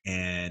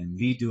and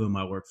me doing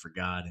my work for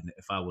God. And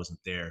if I wasn't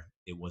there,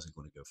 it wasn't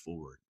going to go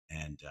forward.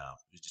 And it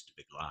was just a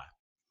big lie.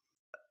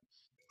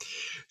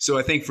 So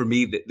I think for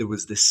me that there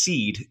was the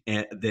seed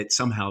that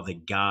somehow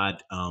that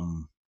God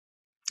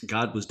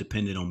was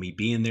dependent on me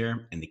being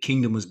there, and the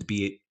kingdom was to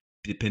be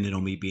dependent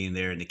on me being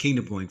there, and the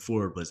kingdom going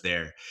forward was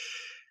there.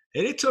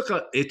 And it took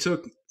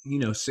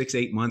 6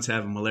 8 months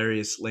having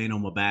malaria, laying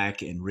on my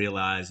back and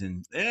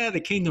realizing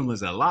the kingdom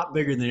was a lot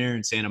bigger than there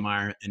in Santa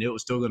Mara, and it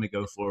was still going to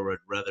go forward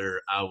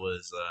whether I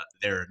was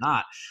there or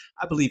not.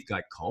 I believe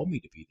God called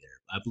me to be there.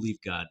 I believe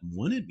God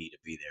wanted me to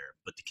be there,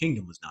 but the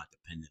kingdom was not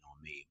dependent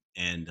on me.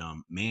 And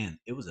man,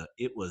 it was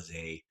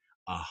a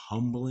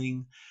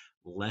humbling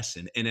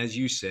lesson. And as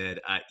you said,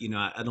 I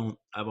don't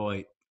I've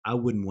always I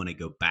wouldn't want to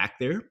go back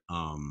there.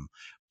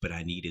 But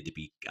I needed to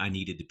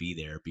be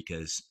there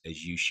because,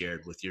 as you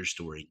shared with your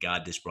story,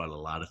 God just brought a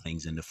lot of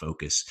things into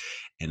focus.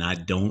 And I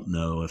don't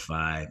know if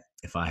I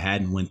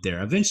hadn't went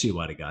there, eventually I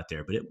would have got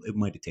there, but it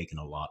might have taken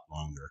a lot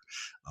longer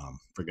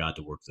for God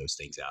to work those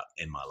things out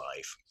in my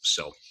life.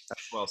 So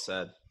That's well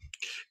said.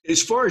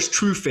 as far as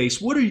True Face,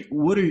 what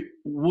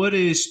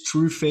is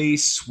True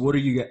Face? What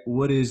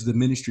is the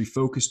ministry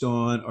focused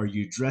on? Are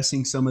you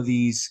addressing some of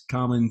these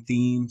common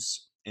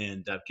themes?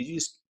 And could you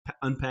just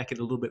unpack it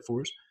a little bit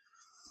for us?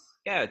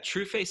 Yeah,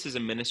 True Face is a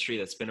ministry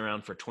that's been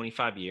around for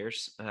 25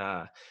 years.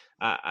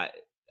 I,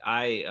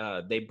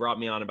 they brought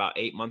me on about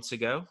 8 months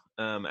ago,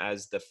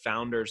 as the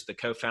founders. The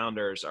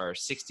co-founders are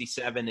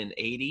 67 and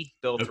 80,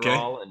 Bill Okay.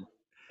 Thrall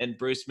and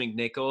Bruce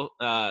McNichol.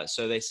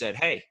 So they said,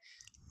 "Hey,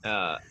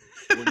 uh,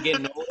 we're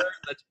getting older.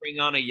 Let's bring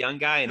on a young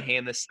guy and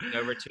hand this thing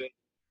over to it."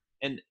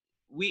 And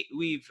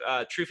we've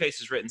True Face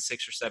has written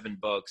 6 or 7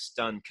 books,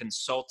 done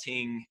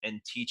consulting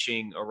and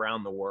teaching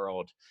around the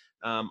world,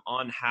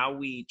 on how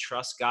we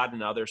trust God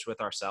and others with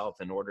ourselves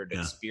in order to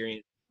Yeah.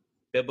 experience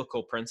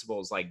biblical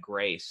principles like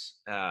grace,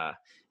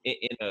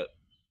 in a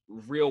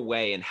real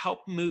way, and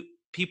help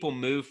people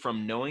move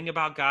from knowing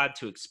about God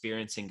to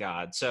experiencing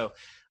God. So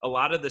a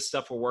lot of the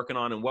stuff we're working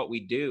on and what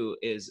we do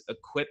is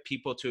equip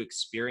people to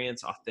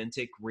experience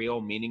authentic, real,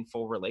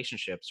 meaningful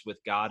relationships with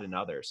God and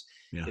others.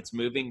 Yeah. It's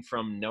moving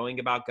from knowing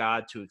about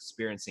God to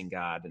experiencing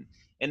God.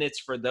 And it's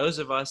for those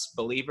of us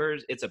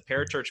believers, it's a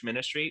parachurch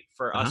ministry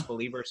for Uh us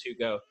believers who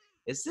go,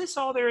 is this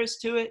all there is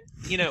to it?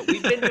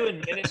 We've been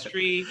doing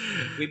ministry,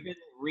 we've been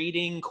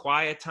reading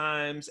quiet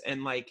times,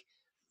 and like,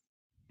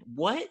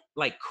 what,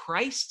 like,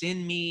 Christ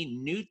in me,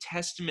 New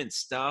Testament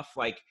stuff,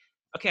 like,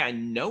 okay, I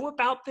know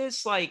about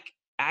this, like,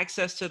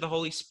 access to the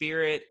Holy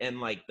Spirit and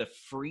like the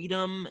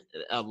freedom,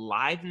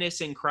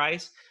 aliveness in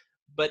Christ,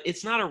 but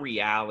it's not a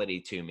reality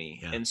to me.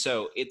 Yeah. And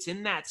so it's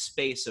in that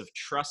space of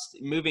trust,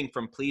 moving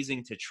from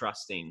pleasing to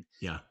trusting,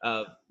 Yeah.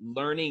 of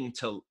learning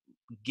to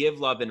give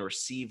love and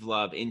receive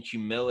love in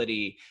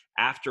humility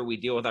after we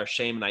deal with our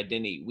shame and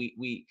identity.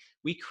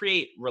 We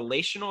create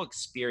relational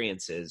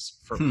experiences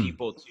for Hmm.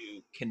 people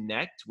to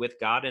connect with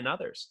God and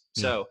others.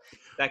 Yeah. So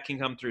that can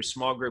come through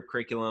small group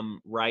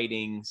curriculum,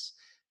 writings,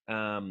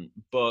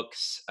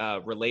 books,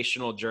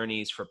 relational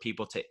journeys for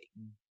people to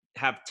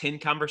have 10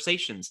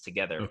 conversations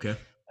together, Okay.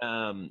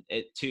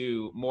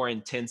 to more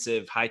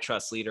intensive high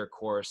trust leader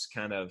course,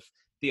 kind of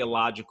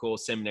theological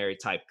seminary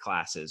type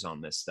classes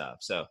on this stuff.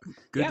 So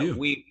Good yeah, deal.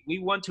 we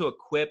want to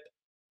equip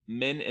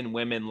men and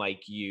women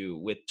like you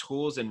with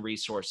tools and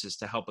resources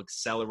to help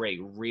accelerate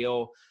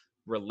real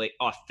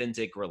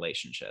authentic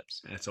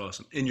relationships. That's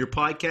awesome. And your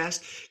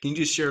podcast, can you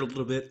just share a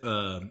little bit,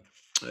 a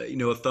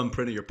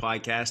thumbprint of your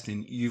podcast,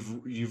 and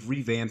you've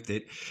revamped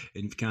it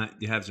and kind of,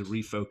 it has a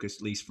refocus,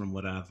 at least from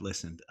what I've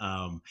listened.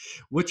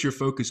 What's your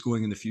focus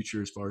going in the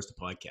future as far as the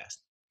podcast?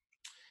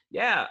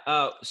 Yeah.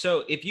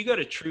 So if you go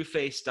to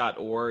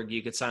trueface.org,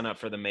 you could sign up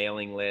for the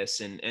mailing list.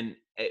 And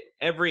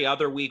every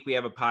other week we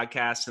have a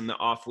podcast, and the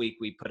off week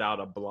we put out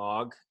a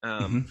blog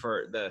Mm-hmm.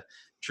 for the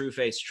True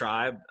Face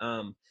tribe.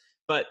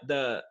 But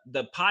the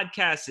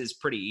podcast is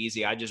pretty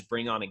easy. I just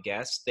bring on a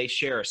guest. They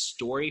share a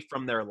story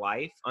from their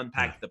life, Yeah.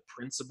 unpack the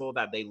principle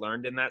that they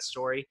learned in that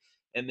story,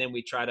 and then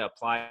we try to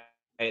apply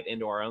it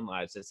into our own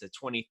lives. It's a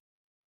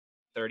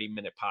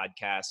 30-minute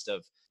podcast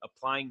of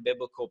applying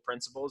biblical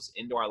principles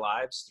into our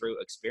lives through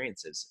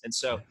experiences. And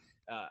so,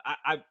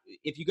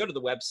 if you go to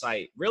the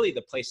website, really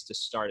the place to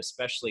start,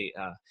 especially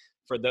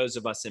for those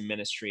of us in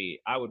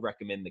ministry, I would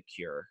recommend The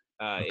Cure.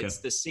 Okay. It's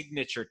the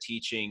signature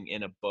teaching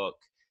in a book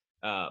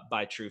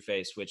by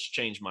Trueface, which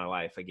changed my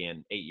life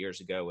again 8 years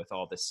ago, with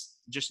all this,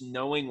 just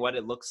knowing what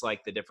it looks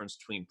like, the difference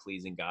between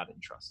pleasing God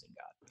and trusting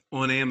God.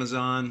 On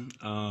Amazon,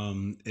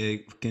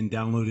 it can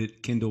download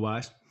it Kindle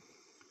wise.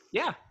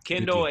 Yeah, Good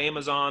Kindle, deal.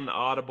 Amazon,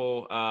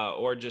 Audible,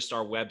 or just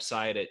our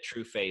website at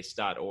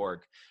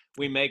trueface.org.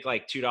 We make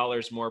like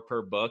 $2 more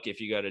per book if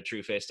you go to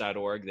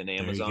trueface.org than There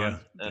you go. Amazon.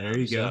 There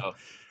you go. So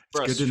It's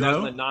for a good to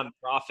know. struggling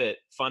nonprofit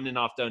funding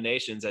off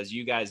donations, as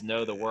you guys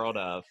know the world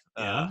of,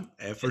 Yeah,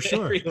 for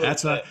sure. every little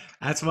bit.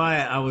 That's why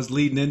I was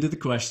leading into the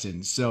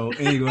question. So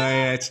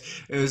anyway,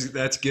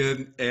 that's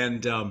good.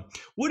 And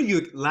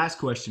last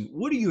question,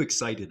 what are you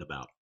excited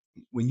about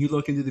when you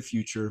look into the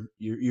future?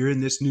 You're in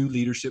this new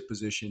leadership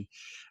position.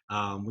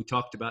 We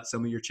talked about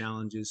some of your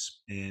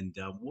challenges, and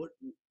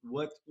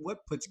what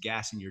puts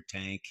gas in your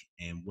tank,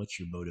 and what's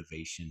your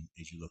motivation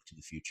as you look to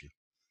the future?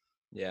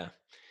 Yeah.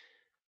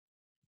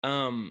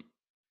 Um,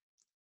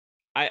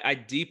 I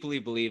deeply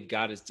believe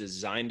God has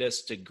designed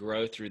us to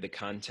grow through the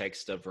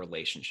context of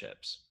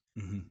relationships.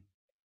 Hmm.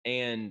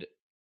 And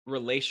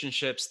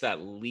relationships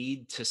that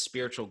lead to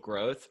spiritual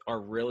growth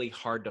are really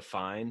hard to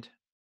find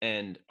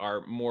and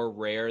are more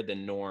rare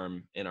than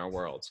norm in our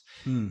worlds.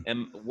 Hmm.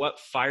 And what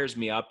fires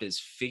me up is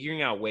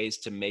figuring out ways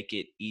to make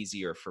it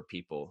easier for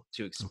people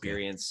to Okay.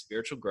 experience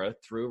spiritual growth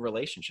through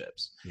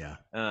relationships. Yeah.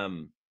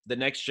 The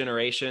next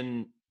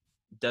generation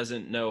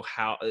doesn't know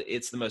how.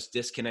 It's the most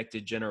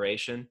disconnected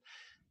generation.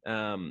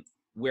 um,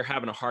 we're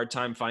having a hard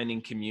time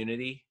finding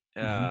community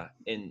Hmm.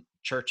 in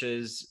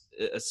churches,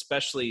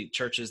 especially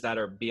churches that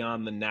are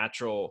beyond the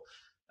natural,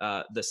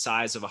 the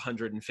size of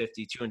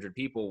 150, 200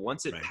 people.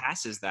 Once it Right.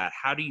 passes that,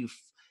 how do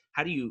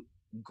you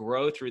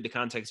grow through the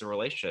context of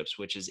relationships,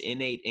 which is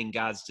innate in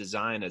God's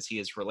design, as He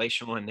is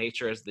relational in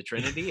nature as the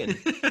Trinity,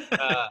 and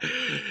uh,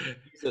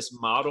 Jesus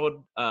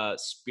modeled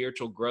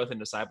spiritual growth and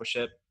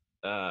discipleship,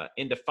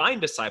 and defined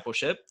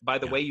discipleship by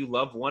the Yeah. way you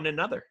love one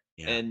another.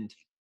 Yeah. And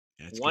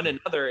That's one good.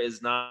 another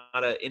is not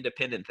an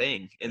independent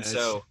thing. And That's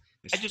so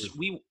that's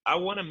true. I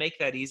want to make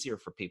that easier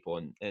for people,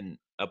 and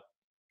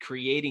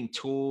creating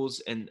tools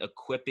and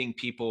equipping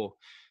people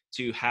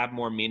to have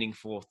more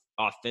meaningful,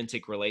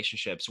 authentic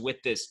relationships with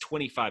this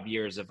 25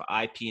 years of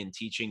IP and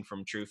teaching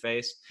from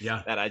Trueface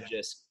Yeah. that I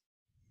just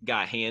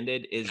got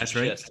handed is That's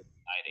right. just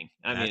exciting.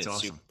 I mean, That's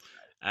it's super. awesome.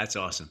 That's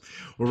awesome.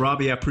 Well,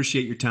 Robbie, I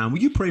appreciate your time. Will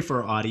you pray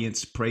for our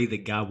audience? Pray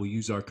that God will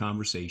use our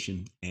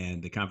conversation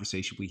and the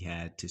conversation we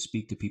had to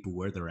speak to people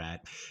where they're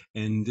at,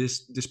 and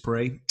just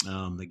pray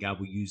that God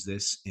will use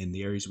this in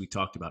the areas we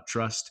talked about: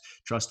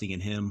 trusting in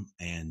Him,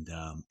 and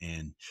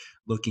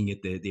looking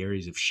at the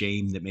areas of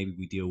shame that maybe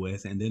we deal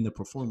with, and then the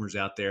performers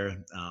out there.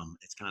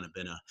 It's kind of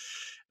been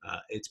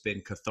it's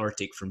been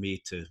cathartic for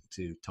me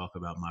to talk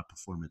about my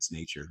performance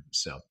nature.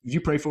 So, would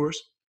you pray for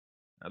us?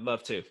 I'd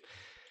love to.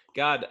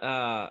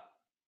 God,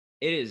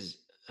 it is,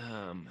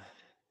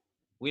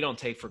 we don't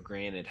take for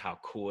granted how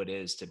cool it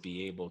is to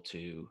be able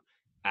to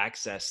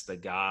access the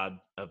God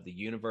of the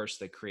universe,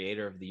 the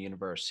creator of the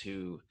universe,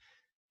 who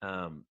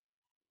um,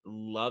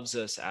 loves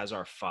us as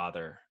our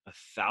Father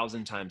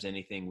 1,000 times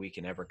anything we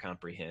can ever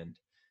comprehend.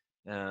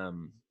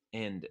 um,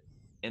 and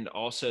and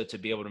also to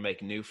be able to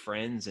make new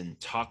friends and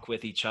talk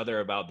with each other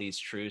about these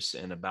truths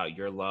and about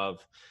your love,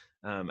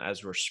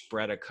 as we're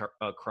spread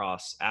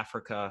across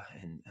Africa,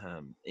 and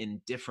in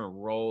different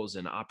roles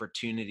and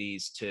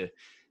opportunities to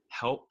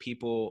help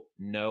people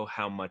know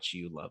how much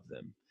you love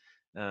them.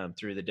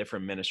 Through the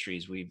different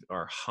ministries we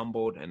are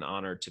humbled and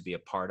honored to be a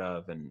part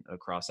of, and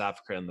across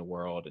Africa and the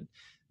world. And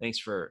thanks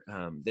for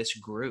this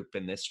group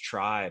and this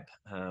tribe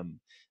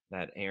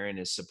that Aaron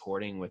is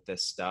supporting with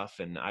this stuff.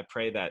 And I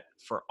pray that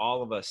for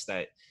all of us,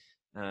 that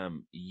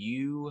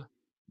you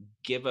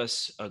give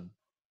us a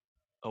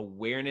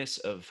awareness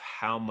of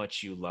how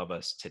much you love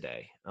us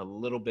today a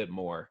little bit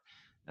more,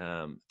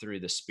 through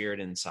the Spirit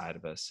inside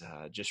of us.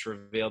 Just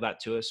reveal that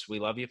to us. We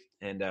love you,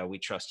 and we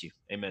trust you.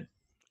 Amen.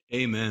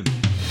 Amen.